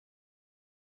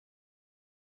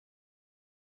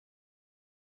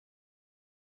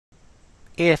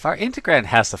if our integrand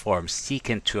has the form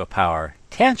secant to a power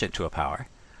tangent to a power,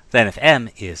 then if m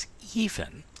is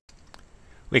even,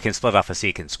 we can split off a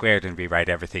secant squared and rewrite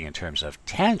everything in terms of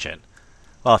tangent.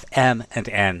 While if m and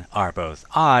n are both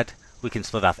odd, we can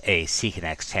split off a secant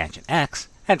x tangent x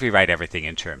and rewrite everything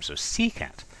in terms of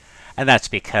secant. And that's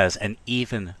because an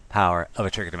even power of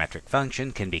a trigonometric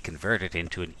function can be converted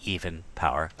into an even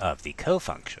power of the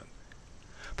cofunction.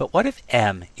 But what if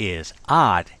m is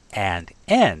odd and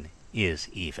n is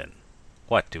even?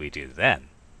 What do we do then?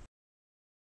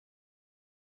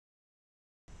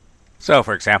 So,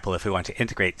 for example, if we want to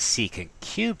integrate secant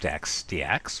cubed x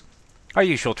dx, our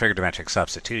usual trigonometric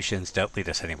substitutions don't lead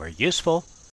us anywhere useful.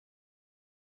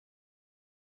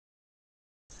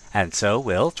 And so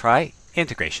we'll try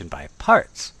integration by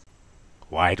parts.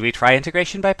 Why do we try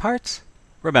integration by parts?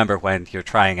 Remember, when you're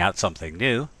trying out something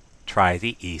new, try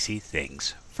the easy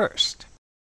things first.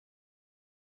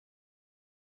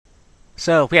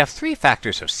 So we have three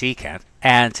factors of secant,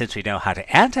 and since we know how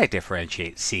to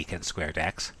anti-differentiate secant squared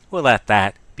x, we'll let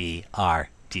that be our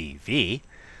dv.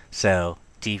 So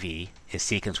dv is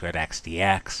secant squared x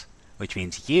dx, which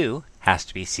means u has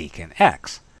to be secant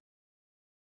x.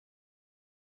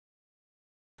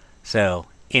 So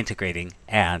integrating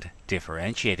and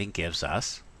differentiating gives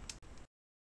us,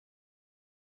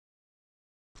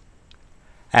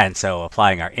 and so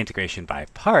applying our integration by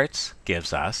parts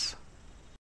gives us,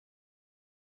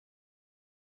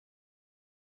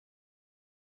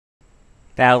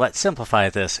 now let's simplify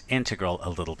this integral a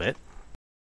little bit.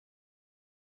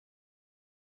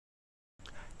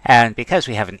 And because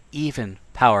we have an even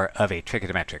power of a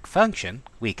trigonometric function,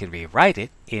 we can rewrite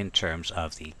it in terms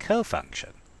of the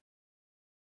cofunction.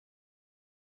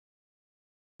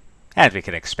 And we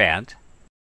can expand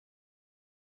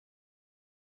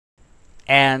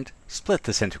and split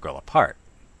this integral apart.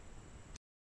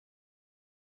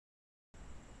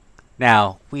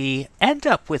 Now, we end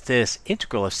up with this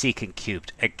integral of secant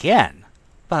cubed again,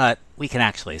 but we can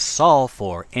actually solve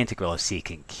for integral of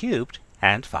secant cubed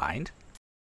and find.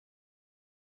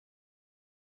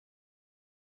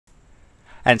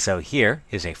 And so here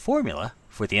is a formula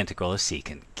for the integral of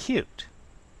secant cubed.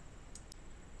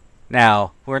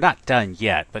 Now, we're not done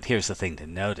yet, but here's the thing to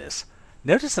notice.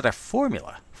 Notice that our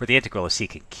formula for the integral of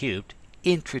secant cubed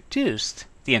introduced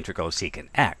the integral of secant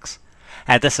x.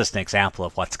 And this is an example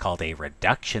of what's called a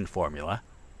reduction formula,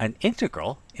 an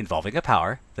integral involving a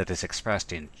power that is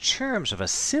expressed in terms of a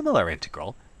similar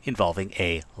integral involving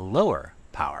a lower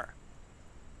power.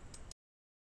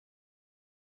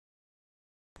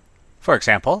 For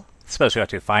example, suppose we want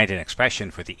to find an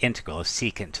expression for the integral of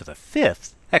secant to the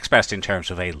fifth expressed in terms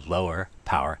of a lower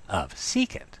power of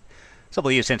secant. So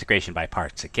we'll use integration by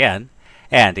parts again.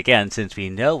 And again, since we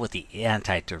know what the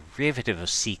antiderivative of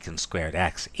secant squared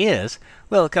x is,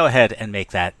 we'll go ahead and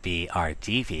make that be our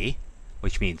dv,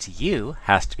 which means u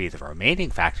has to be the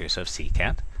remaining factors of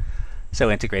secant. So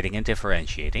integrating and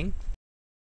differentiating,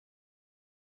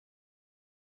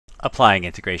 applying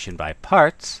integration by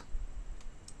parts,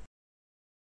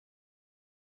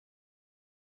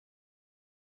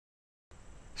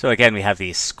 so again, we have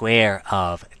the square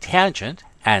of tangent,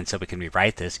 and so we can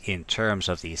rewrite this in terms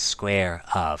of the square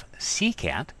of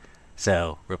secant.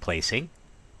 So replacing,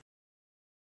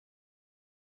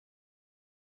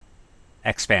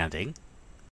 expanding,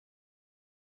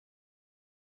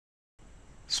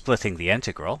 splitting the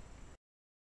integral,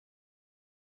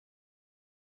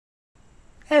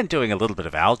 and doing a little bit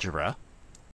of algebra,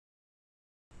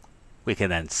 we can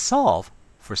then solve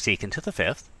for secant to the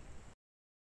fifth,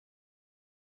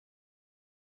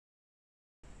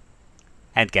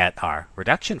 and get our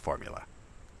reduction formula.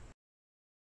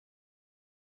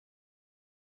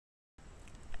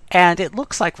 And it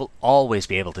looks like we'll always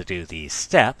be able to do these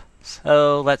steps,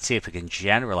 so let's see if we can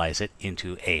generalize it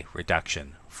into a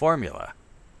reduction formula.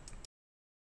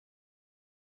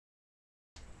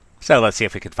 So let's see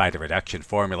if we can find a reduction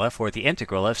formula for the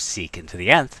integral of secant to the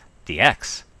nth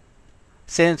dx.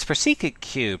 Since for secant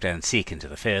cubed and secant to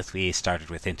the fifth we started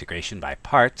with integration by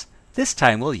parts, this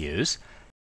time we'll use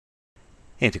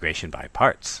integration by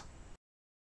parts.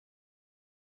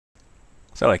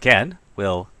 So again,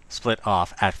 we'll split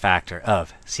off at factor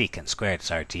of secant squared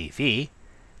as our dv.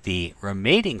 The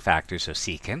remaining factors of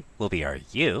secant will be our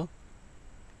u,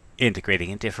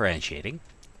 integrating and differentiating,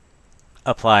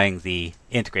 applying the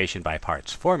integration by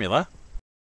parts formula.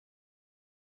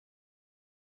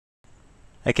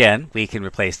 Again, we can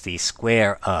replace the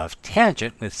square of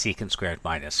tangent with secant squared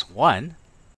minus 1,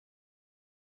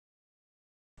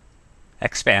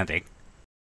 expanding,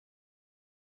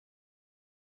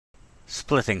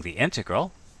 splitting the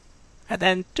integral, and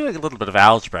then doing a little bit of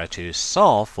algebra to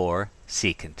solve for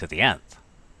secant to the nth.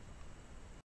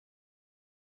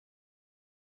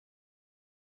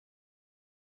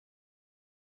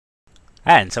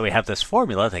 And so we have this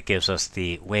formula that gives us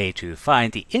the way to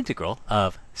find the integral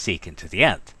of secant to the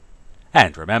nth.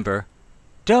 And remember,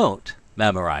 don't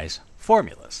memorize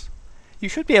formulas. You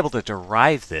should be able to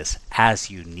derive this as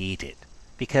you need it,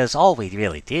 because all we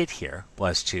really did here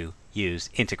was to use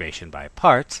integration by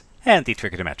parts and the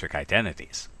trigonometric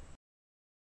identities.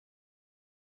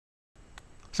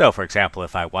 So for example,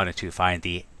 if I wanted to find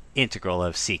the integral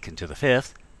of secant to the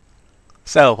fifth,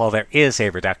 so while there is a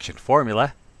reduction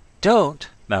formula, don't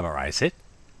memorize it.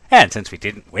 And since we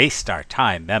didn't waste our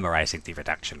time memorizing the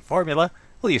reduction formula,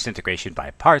 we'll use integration by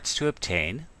parts to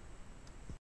obtain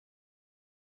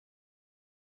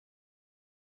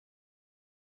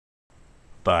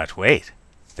But wait,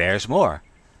 there's more.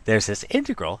 There's this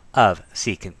integral of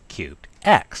secant cubed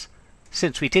x.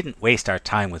 Since we didn't waste our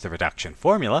time with the reduction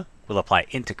formula, we'll apply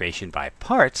integration by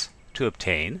parts to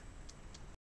obtain.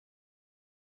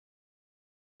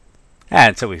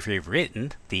 And so we've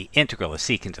rewritten the integral of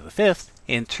secant to the fifth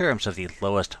in terms of the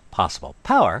lowest possible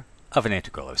power of an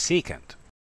integral of secant.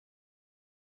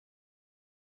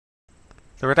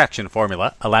 The reduction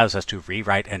formula allows us to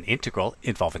rewrite an integral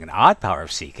involving an odd power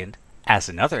of secant as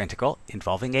another integral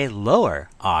involving a lower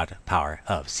odd power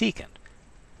of secant.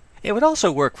 It would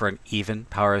also work for an even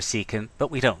power of secant, but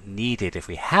we don't need it if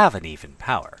we have an even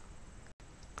power.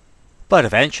 But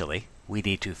eventually, we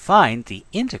need to find the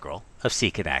integral of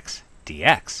secant x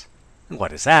dx. And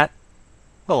what is that?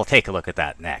 Well, we'll take a look at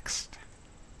that next.